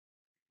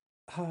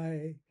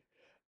Hi.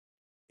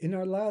 In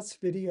our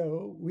last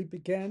video, we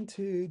began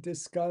to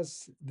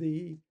discuss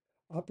the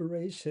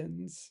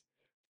operations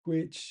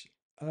which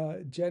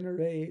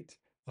generate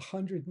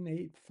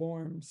 108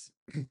 forms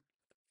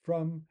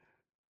from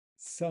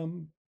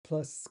sum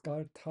plus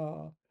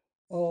skarta,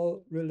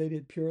 all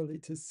related purely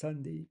to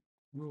Sandhi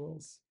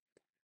rules.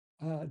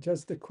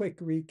 Just a quick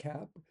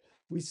recap.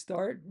 We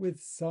start with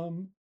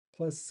sum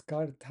plus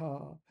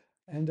skarta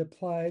and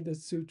apply the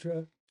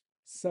sutra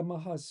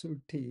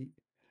Samahasuti.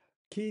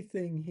 Key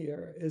thing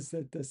here is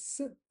that the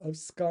s of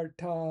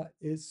skarta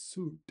is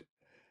sut.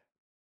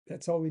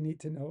 That's all we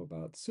need to know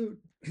about sut,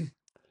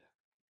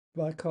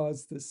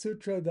 because the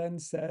sutra then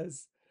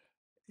says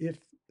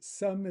if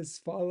sum is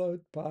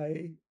followed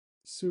by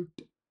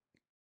sut,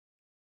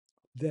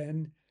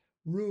 then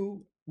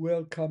ru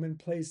will come in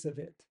place of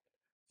it.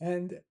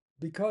 And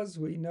because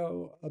we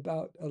know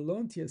about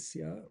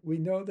alontyasya, we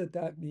know that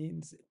that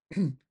means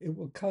it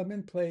will come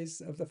in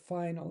place of the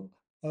final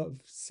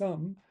of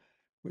sum,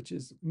 which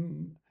is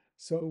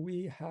So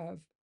we have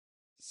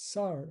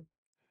sar.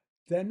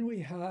 Then we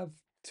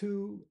have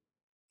two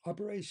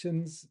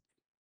operations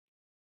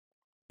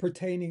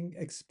pertaining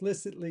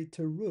explicitly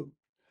to ru.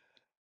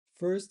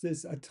 First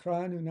is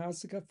atra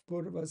nunasika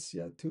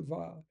purvasya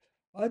tuva.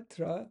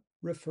 Atra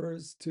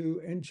refers to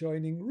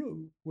enjoining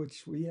ru,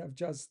 which we have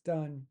just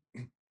done.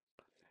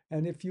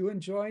 And if you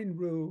enjoin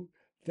ru,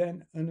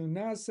 then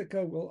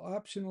anunasika will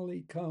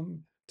optionally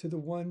come to the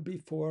one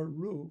before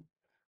ru,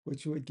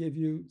 which would give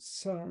you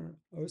sar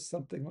or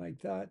something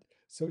like that.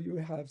 So you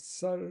have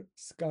sar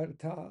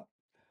skarta.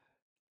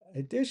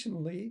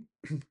 Additionally,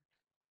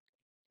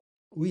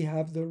 we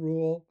have the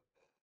rule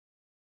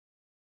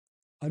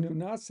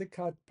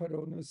anunasikat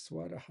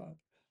paronuswaraha.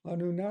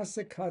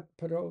 Anunasikat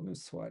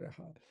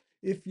paronuswaraha.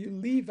 If you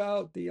leave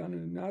out the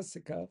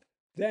anunasika,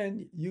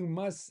 then you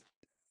must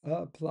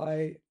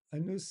apply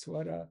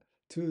anuswara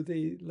to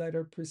the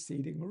letter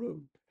preceding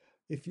ru.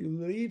 If you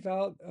leave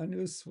out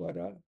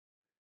anuswara,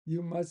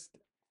 you must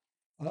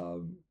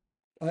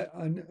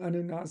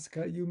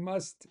anunasika, you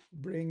must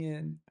bring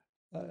in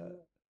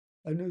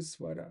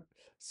anuswara.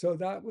 So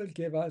that would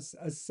give us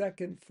a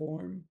second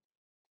form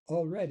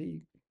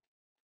already.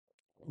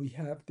 We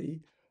have the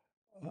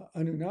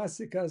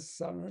anunasika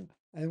sar,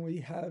 and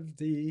we have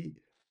the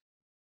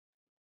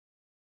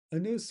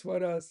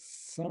anuswara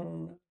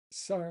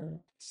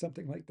sar,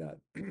 something like that.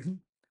 And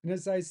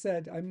as I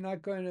said, I'm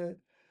not going to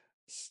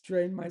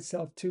strain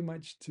myself too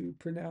much to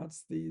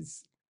pronounce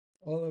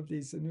all of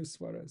these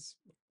anuswaras,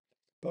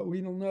 but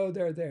we will know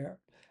they're there.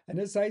 And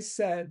as I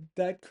said,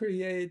 that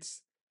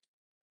creates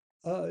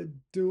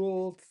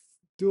dual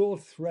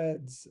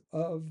threads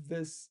of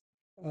this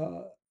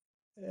uh,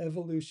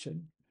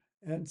 evolution.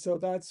 And so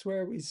that's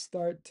where we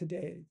start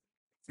today.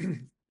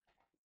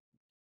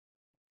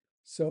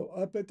 So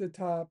up at the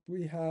top,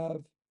 we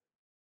have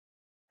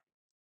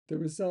the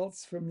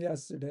results from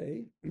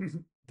yesterday,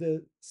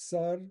 the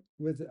sar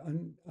with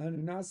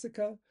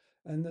anunasika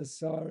and the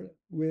sar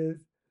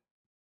with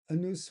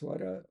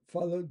anuswara,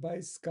 followed by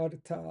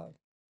skarta.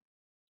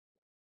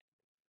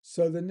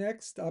 So the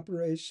next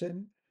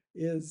operation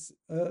is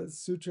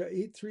Sutra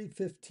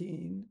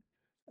 8315,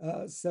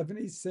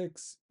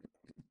 76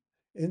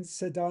 in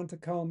Siddhanta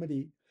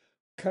Kaumadi,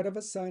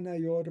 Karavasana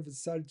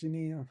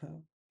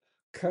Yorvasarjaniyaha,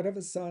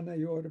 Karavasana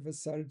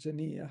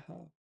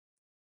Yorvasarjaniyaha.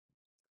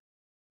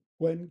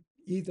 When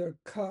either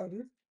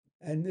kar,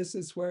 and this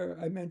is where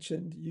I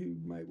mentioned you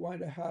might want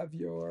to have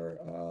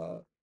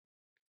your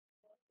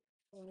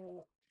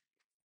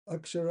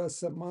akshara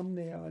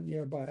samamnaya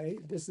nearby.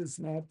 This is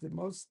not the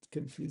most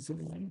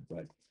confusing one,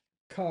 but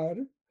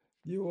kar,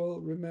 you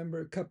will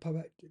remember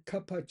kapa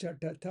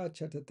chatata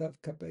chatatav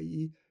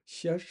kapai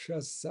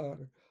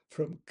shashasar,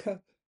 from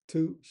ka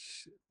to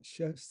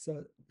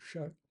shasar.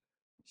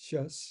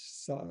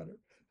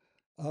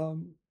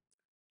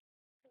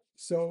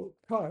 So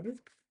kar,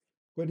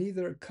 when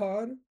either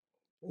kar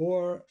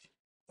or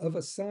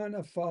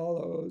avasana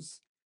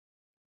follows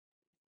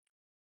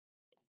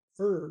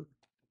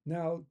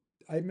Now,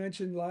 I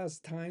mentioned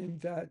last time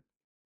that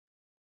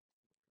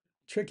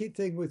tricky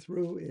thing with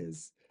ru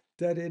is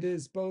that it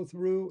is both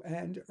ru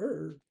and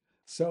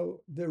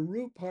So the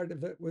ru part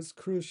of it was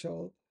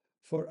crucial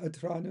for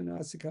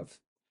atranunasika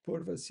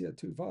purvasya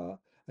tuva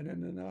and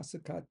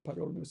anunasikat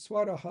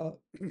paronuswaraha,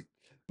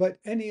 but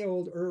any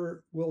old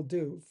will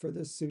do for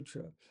this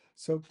sutra.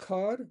 So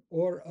kar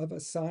or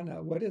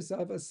avasana. What is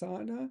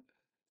avasana?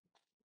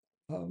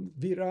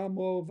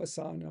 Viramo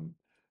vasanam,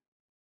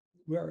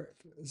 where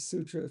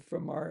sutra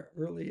from our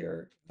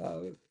earlier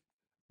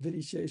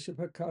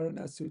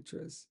Vidisheshapakarana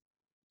sutras.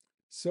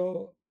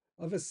 So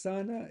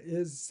avasana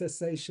is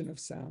cessation of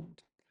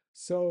sound.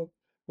 So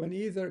when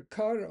either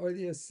kar or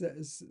the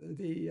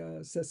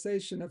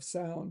cessation of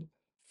sound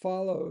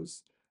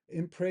follows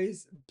in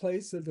place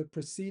of the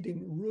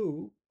preceding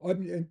ru, or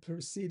in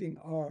preceding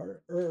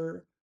r,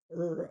 or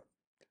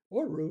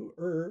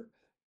ru,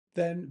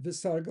 then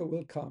visarga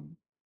will come.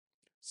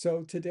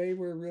 So today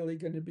we're really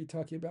going to be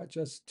talking about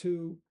just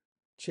two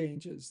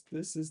changes.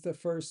 This is the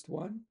first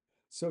one.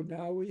 So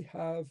now we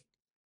have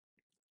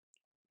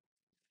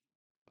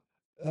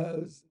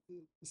uh,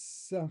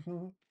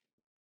 Saha,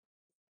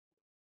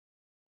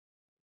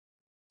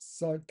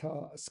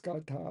 Sarta,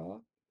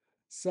 Skarta,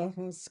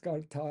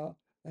 Sahanskarta,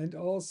 and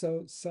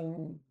also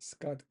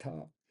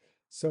Sanskarta.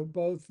 So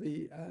both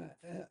the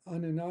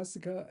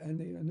Anunasika and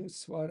the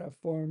Anuswara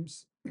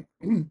forms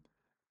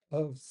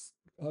of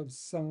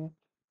San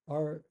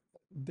are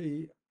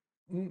the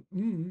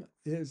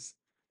is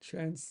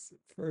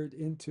transferred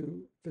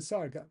into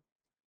Visarga.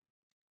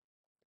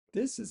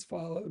 This is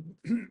followed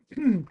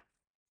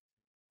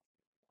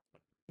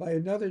by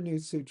another new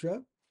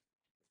sutra,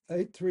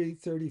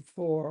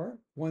 8334,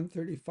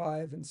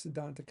 135 in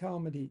Siddhanta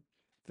Kaumudi.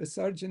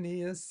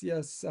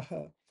 Visarjaniyasya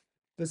saha.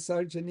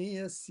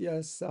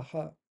 Visarjaniyasya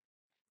saha.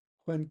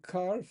 When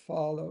kar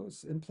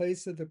follows, in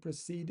place of the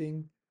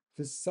preceding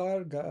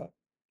visarga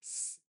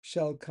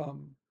shall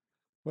come.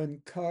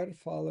 When kar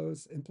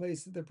follows, in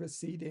place of the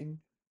preceding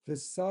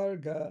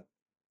visarga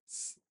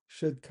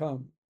should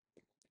come.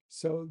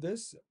 So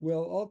this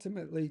will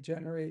ultimately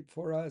generate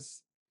for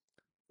us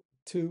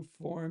two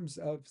forms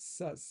of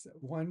sas,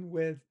 one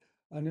with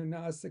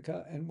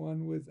anunasika and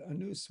one with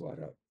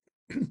anuswara.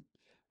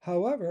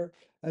 However,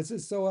 as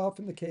is so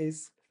often the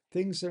case,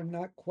 things are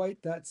not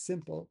quite that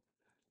simple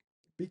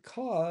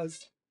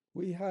because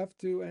we have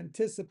to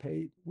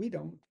anticipate, we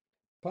don't,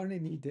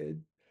 Panini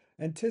did,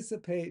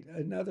 anticipate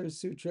another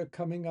sutra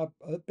coming up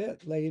a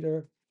bit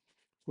later,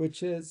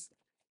 which is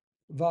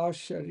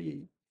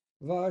Vashari.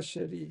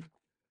 Vashari.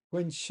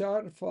 When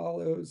Shar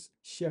follows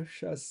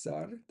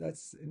Sheshasar,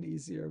 that's an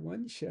easier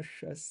one,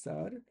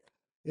 Sheshasar,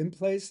 in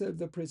place of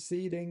the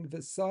preceding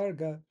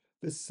Visarga,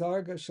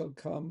 Visarga shall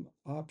come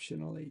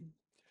optionally.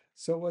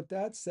 So what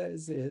that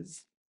says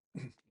is,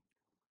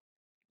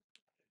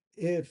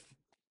 if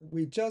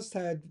we just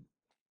had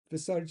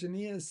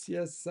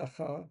Visarjaniyasya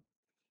Saha,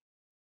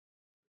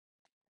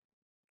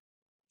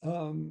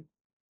 and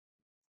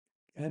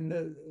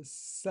the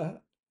Sa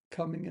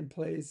coming in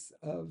place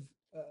of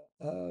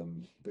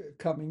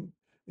coming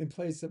in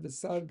place of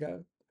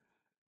Visarga,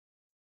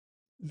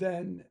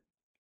 then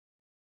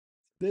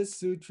this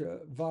sutra,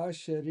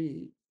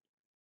 Vashari,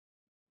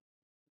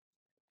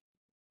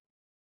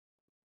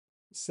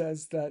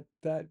 says that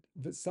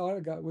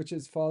Visarga, which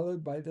is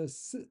followed by the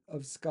S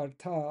of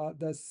Skarta,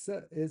 the S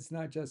is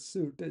not just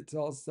Sut, it's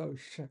also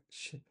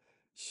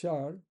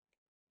Shar,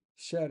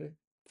 Sher,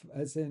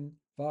 as in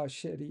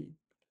Vashari.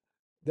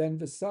 Then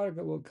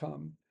Visarga will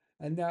come,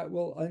 and that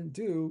will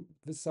undo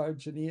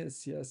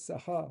Visarjaniyasya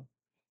Saha.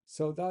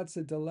 So that's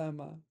a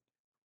dilemma.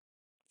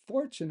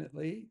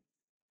 Fortunately,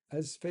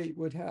 as fate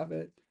would have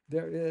it,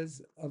 there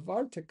is a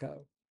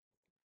Vartika,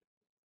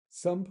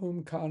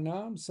 Sampum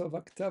Karnam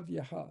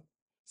Sovaktavyaha.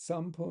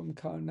 Sampum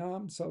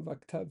Karnam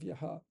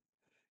Sovaktavyaha.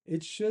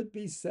 It should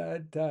be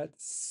said that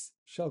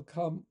shall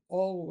come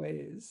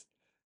always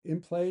in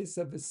place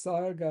of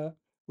Visarga,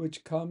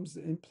 which comes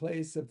in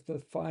place of the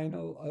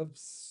final of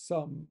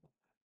some,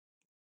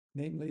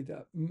 namely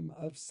the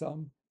of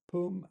some,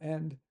 Pum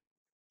and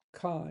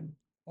Khan,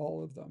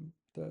 all of them,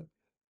 the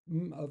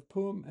of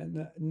Pum and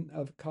the n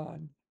of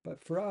Khan.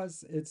 But for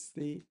us, it's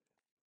the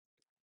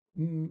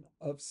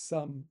of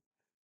some.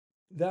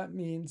 That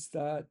means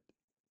that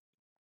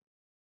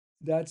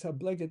that's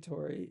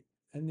obligatory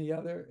and the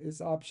other is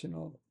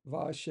optional.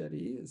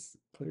 Vashari is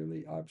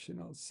clearly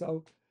optional.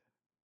 So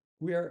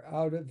we're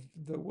out of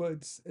the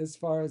woods as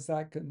far as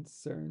that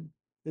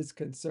is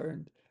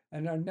concerned.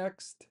 And our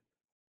next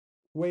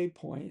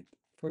waypoint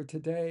for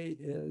today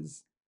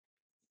is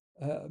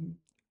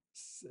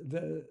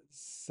the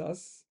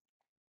sas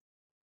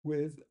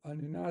with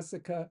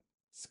Anunasika,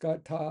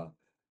 Skarta,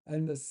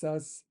 and the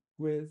sas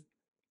with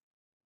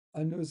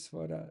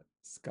Anuswara,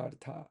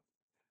 Skarta.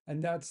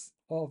 And that's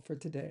all for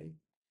today.